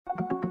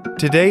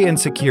Today in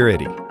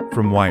Security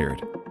from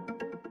Wired.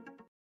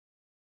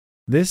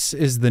 This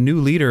is the new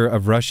leader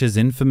of Russia's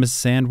infamous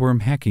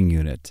Sandworm hacking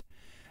unit.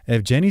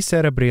 Evgenii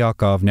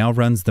Serebriakov now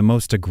runs the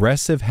most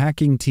aggressive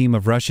hacking team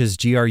of Russia's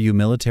GRU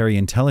military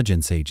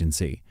intelligence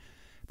agency.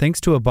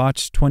 Thanks to a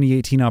botched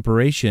 2018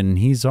 operation,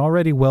 he's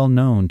already well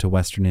known to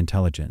Western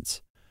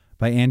intelligence.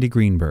 By Andy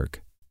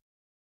Greenberg.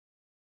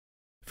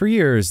 For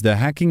years, the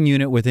hacking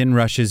unit within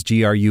Russia's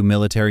GRU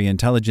military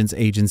intelligence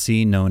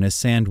agency, known as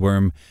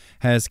Sandworm,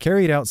 has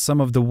carried out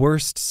some of the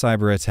worst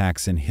cyber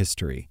attacks in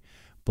history.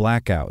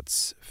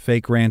 Blackouts,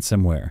 fake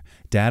ransomware,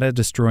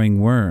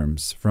 data-destroying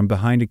worms from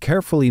behind a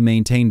carefully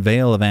maintained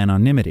veil of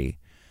anonymity.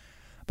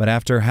 But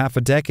after half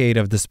a decade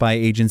of the spy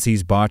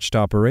agency's botched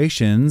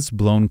operations,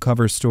 blown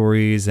cover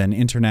stories, and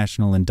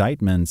international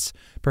indictments,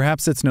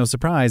 perhaps it's no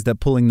surprise that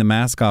pulling the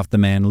mask off the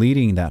man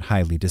leading that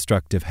highly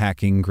destructive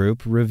hacking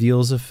group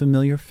reveals a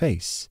familiar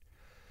face.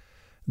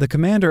 The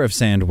commander of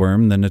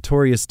Sandworm, the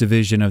notorious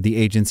division of the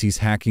agency's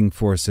hacking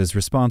forces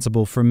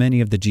responsible for many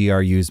of the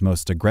GRU's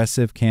most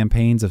aggressive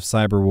campaigns of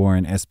cyber war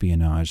and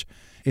espionage,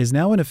 is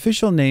now an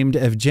official named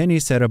Evgenii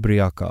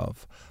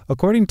Serebriakov,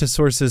 according to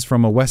sources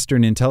from a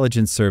Western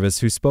intelligence service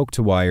who spoke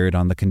to Wired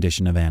on the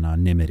condition of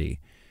anonymity.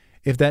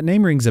 If that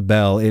name rings a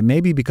bell, it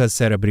may be because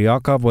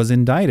Serebriakov was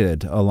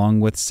indicted, along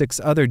with 6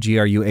 other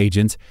GRU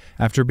agents,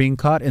 after being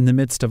caught in the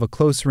midst of a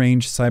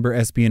close-range cyber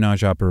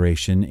espionage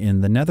operation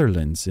in the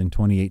Netherlands in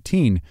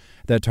 2018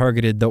 that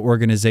targeted the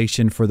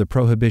Organization for the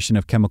Prohibition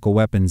of Chemical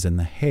Weapons in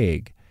The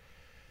Hague.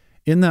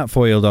 In that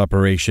foiled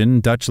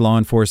operation, Dutch law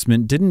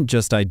enforcement didn't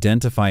just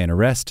identify and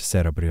arrest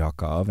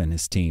Serebriakov and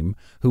his team,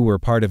 who were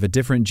part of a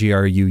different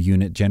GRU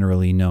unit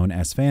generally known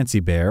as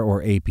Fancy Bear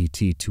or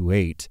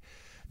APT-28.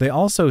 They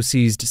also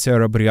seized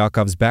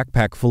Serebriakov's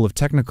backpack full of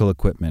technical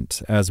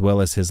equipment, as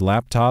well as his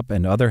laptop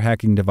and other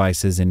hacking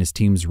devices in his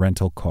team's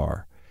rental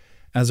car.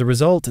 As a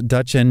result,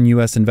 Dutch and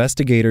U.S.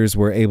 investigators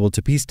were able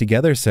to piece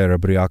together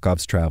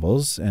Serebriakov's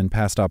travels and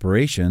past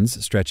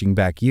operations stretching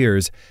back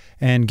years,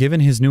 and given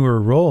his newer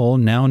role,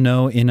 now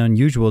know in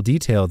unusual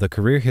detail the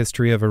career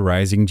history of a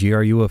rising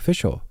GRU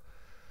official.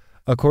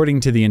 According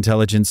to the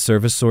intelligence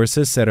service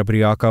sources,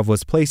 Serebriakov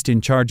was placed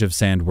in charge of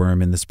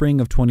Sandworm in the spring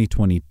of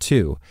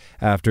 2022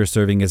 after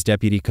serving as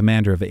deputy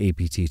commander of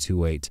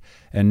APT-28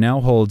 and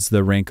now holds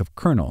the rank of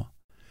colonel.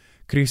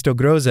 Christo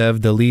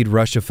Grozev, the lead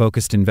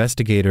Russia-focused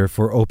investigator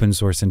for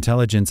open-source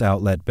intelligence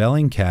outlet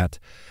Bellingcat,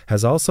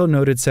 has also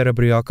noted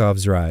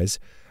Serebriakov's rise.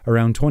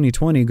 Around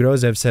 2020,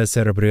 Grozev says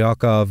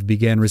Serebriakov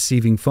began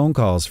receiving phone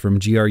calls from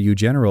GRU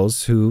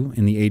generals who,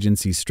 in the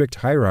agency's strict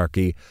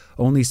hierarchy,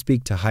 only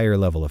speak to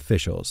higher-level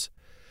officials.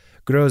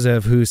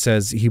 Grozev, who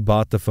says he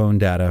bought the phone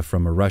data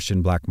from a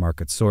Russian black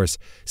market source,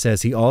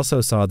 says he also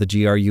saw the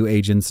GRU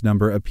agent's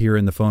number appear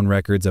in the phone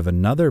records of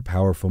another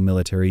powerful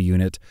military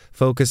unit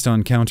focused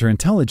on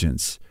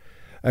counterintelligence.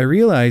 I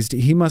realized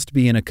he must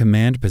be in a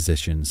command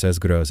position, says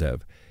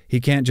Grozev.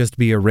 He can't just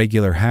be a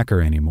regular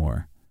hacker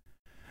anymore.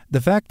 The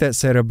fact that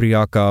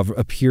Serebriakov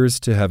appears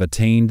to have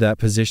attained that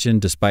position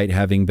despite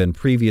having been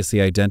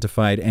previously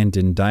identified and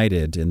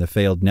indicted in the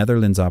failed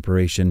Netherlands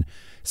operation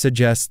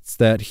suggests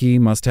that he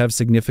must have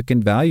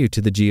significant value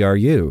to the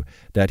GRU,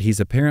 that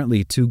he's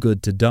apparently too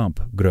good to dump,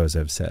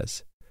 Grozev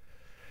says.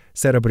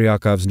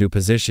 Serebriakov's new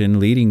position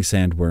leading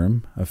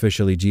Sandworm,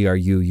 officially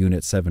GRU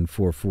Unit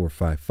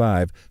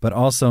 74455, but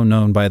also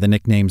known by the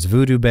nicknames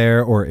Voodoo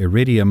Bear or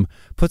Iridium,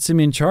 puts him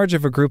in charge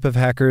of a group of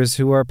hackers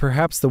who are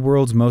perhaps the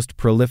world's most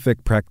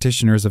prolific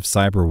practitioners of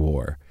cyber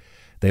war.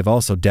 They've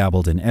also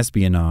dabbled in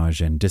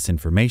espionage and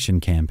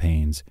disinformation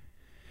campaigns.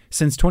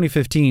 Since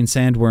 2015,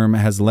 Sandworm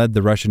has led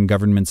the Russian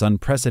government's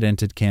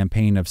unprecedented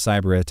campaign of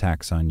cyber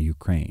attacks on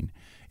Ukraine.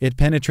 It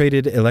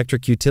penetrated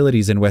electric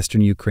utilities in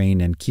western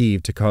Ukraine and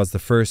Kyiv to cause the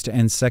first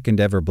and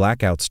second ever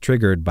blackouts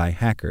triggered by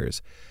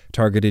hackers,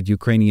 targeted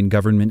Ukrainian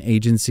government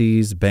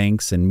agencies,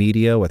 banks, and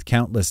media with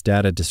countless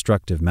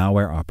data-destructive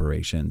malware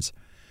operations.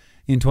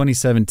 In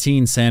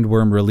 2017,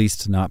 Sandworm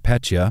released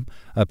NotPetya,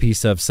 a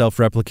piece of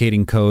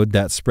self-replicating code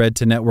that spread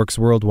to networks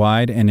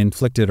worldwide and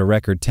inflicted a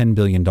record $10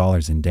 billion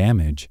in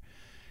damage.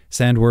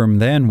 Sandworm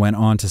then went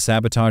on to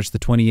sabotage the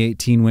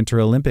 2018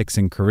 Winter Olympics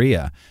in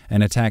Korea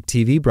and attack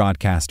TV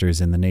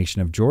broadcasters in the nation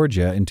of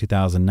Georgia in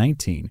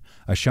 2019,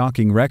 a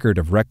shocking record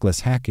of reckless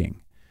hacking.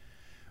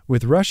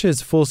 With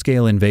Russia's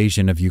full-scale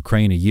invasion of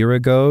Ukraine a year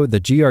ago, the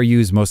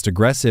GRU's most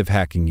aggressive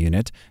hacking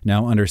unit,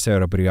 now under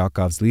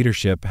Serebriakov's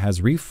leadership,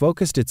 has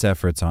refocused its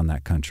efforts on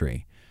that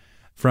country.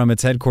 From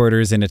its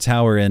headquarters in a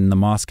tower in the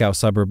Moscow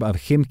suburb of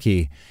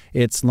Khimki,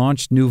 it's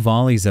launched new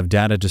volleys of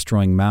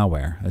data-destroying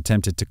malware,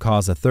 attempted to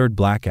cause a third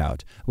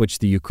blackout, which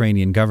the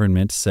Ukrainian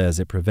government says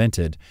it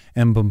prevented,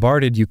 and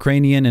bombarded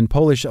Ukrainian and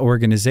Polish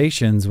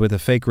organizations with a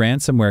fake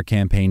ransomware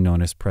campaign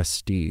known as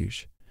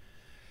Prestige.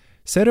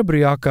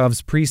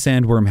 Serebriakov's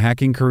pre-Sandworm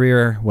hacking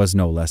career was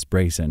no less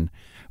brazen.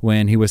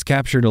 When he was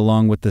captured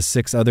along with the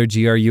 6 other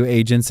GRU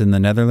agents in the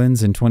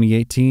Netherlands in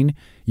 2018,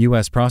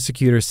 U.S.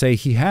 prosecutors say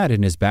he had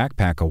in his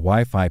backpack a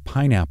Wi-Fi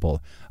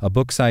pineapple, a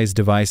book-sized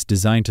device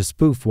designed to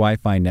spoof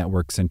Wi-Fi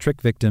networks and trick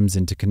victims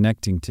into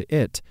connecting to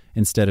it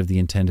instead of the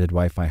intended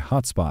Wi-Fi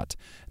hotspot,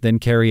 then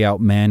carry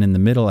out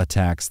man-in-the-middle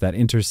attacks that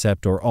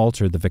intercept or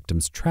alter the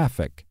victim's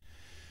traffic.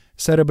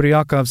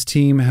 Serebriakov's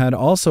team had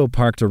also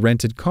parked a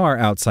rented car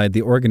outside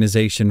the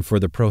Organization for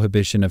the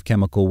Prohibition of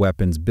Chemical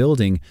Weapons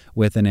building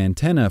with an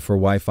antenna for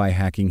Wi-Fi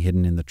hacking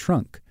hidden in the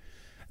trunk.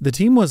 The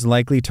team was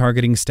likely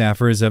targeting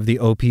staffers of the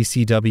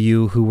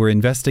OPCW who were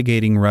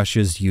investigating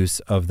Russia's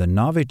use of the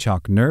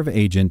Novichok nerve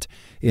agent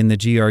in the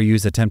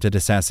GRU's attempted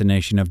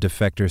assassination of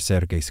defector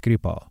Sergei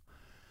Skripal.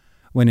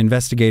 When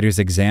investigators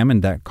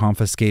examined that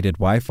confiscated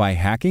Wi-Fi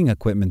hacking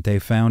equipment, they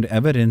found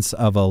evidence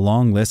of a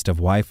long list of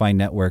Wi-Fi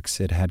networks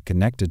it had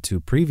connected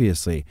to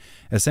previously,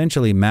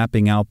 essentially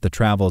mapping out the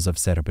travels of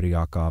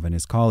Serebriakov and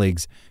his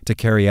colleagues to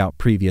carry out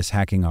previous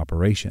hacking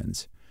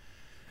operations.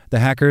 The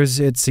hackers,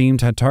 it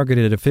seemed, had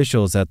targeted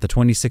officials at the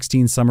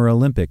 2016 Summer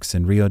Olympics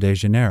in Rio de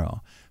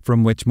Janeiro,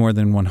 from which more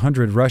than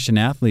 100 Russian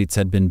athletes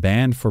had been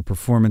banned for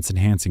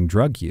performance-enhancing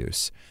drug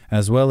use,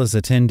 as well as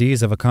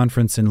attendees of a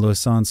conference in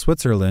Lausanne,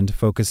 Switzerland,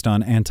 focused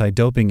on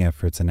anti-doping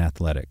efforts in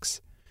athletics.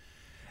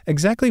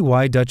 Exactly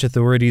why Dutch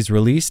authorities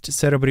released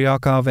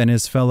Serebriakov and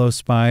his fellow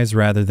spies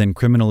rather than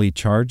criminally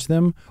charge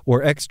them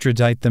or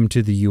extradite them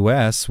to the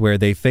U.S., where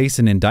they face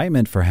an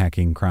indictment for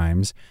hacking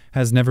crimes,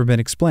 has never been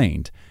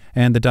explained,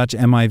 and the Dutch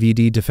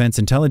MIVD Defense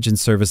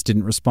Intelligence Service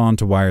didn't respond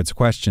to Wired's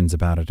questions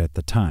about it at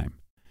the time.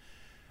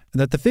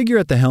 That the figure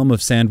at the helm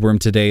of Sandworm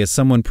today is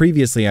someone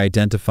previously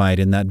identified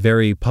in that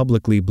very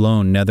publicly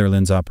blown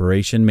Netherlands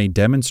operation may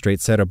demonstrate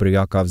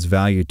Serebriakov's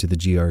value to the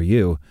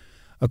GRU.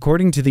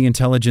 According to the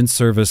intelligence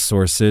service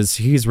sources,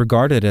 he's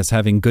regarded as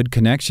having good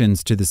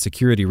connections to the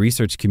security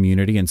research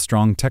community and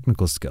strong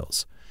technical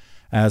skills.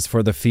 As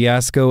for the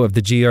fiasco of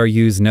the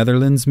GRU's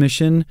Netherlands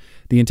mission,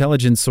 the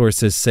intelligence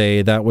sources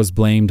say that was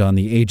blamed on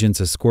the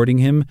agents escorting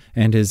him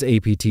and his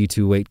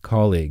APT-28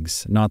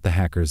 colleagues, not the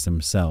hackers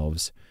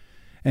themselves.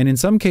 And in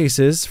some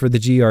cases, for the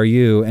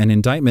GRU, an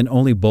indictment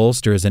only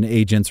bolsters an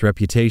agent's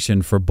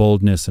reputation for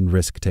boldness and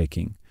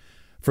risk-taking.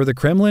 For the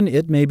Kremlin,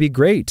 it may be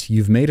great.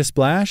 You've made a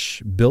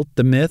splash, built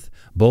the myth,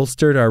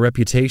 bolstered our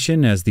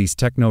reputation as these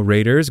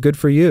techno-raiders. Good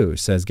for you,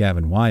 says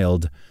Gavin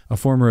Wild, a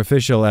former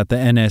official at the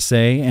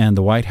NSA and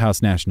the White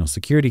House National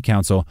Security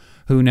Council,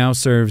 who now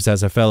serves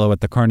as a fellow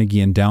at the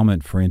Carnegie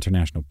Endowment for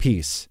International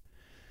Peace.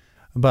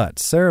 But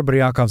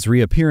Serebriakov's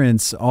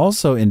reappearance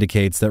also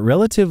indicates that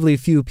relatively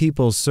few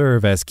people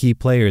serve as key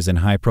players in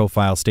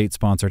high-profile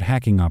state-sponsored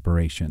hacking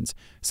operations,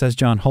 says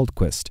John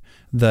Hultquist,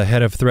 the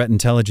head of threat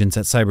intelligence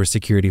at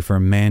cybersecurity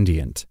firm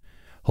Mandiant.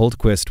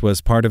 Hultquist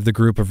was part of the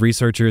group of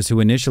researchers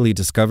who initially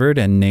discovered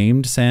and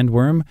named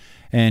Sandworm,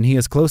 and he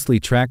has closely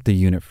tracked the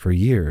unit for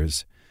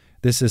years.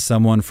 This is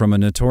someone from a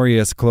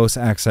notorious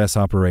close-access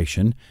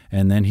operation,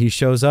 and then he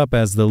shows up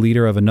as the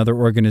leader of another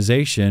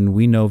organization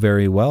we know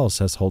very well,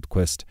 says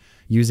Hultquist,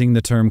 using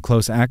the term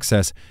close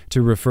access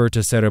to refer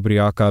to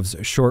Serebriakov's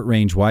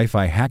short-range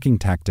Wi-Fi hacking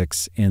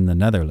tactics in the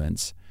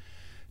Netherlands.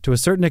 To a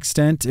certain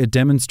extent, it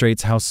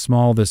demonstrates how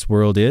small this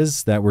world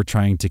is that we're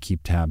trying to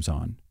keep tabs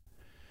on.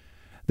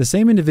 The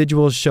same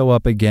individuals show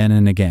up again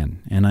and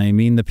again, and I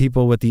mean the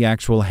people with the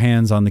actual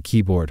hands on the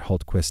keyboard,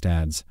 Hultquist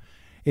adds.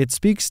 It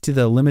speaks to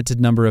the limited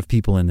number of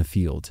people in the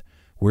field.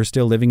 We're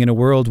still living in a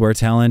world where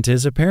talent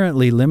is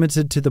apparently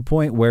limited to the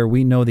point where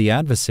we know the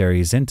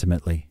adversaries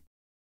intimately.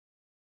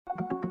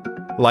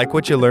 Like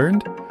what you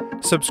learned?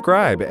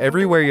 Subscribe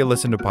everywhere you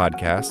listen to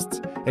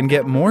podcasts and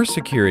get more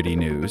security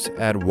news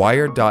at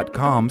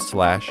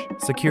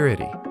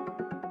wired.com/security.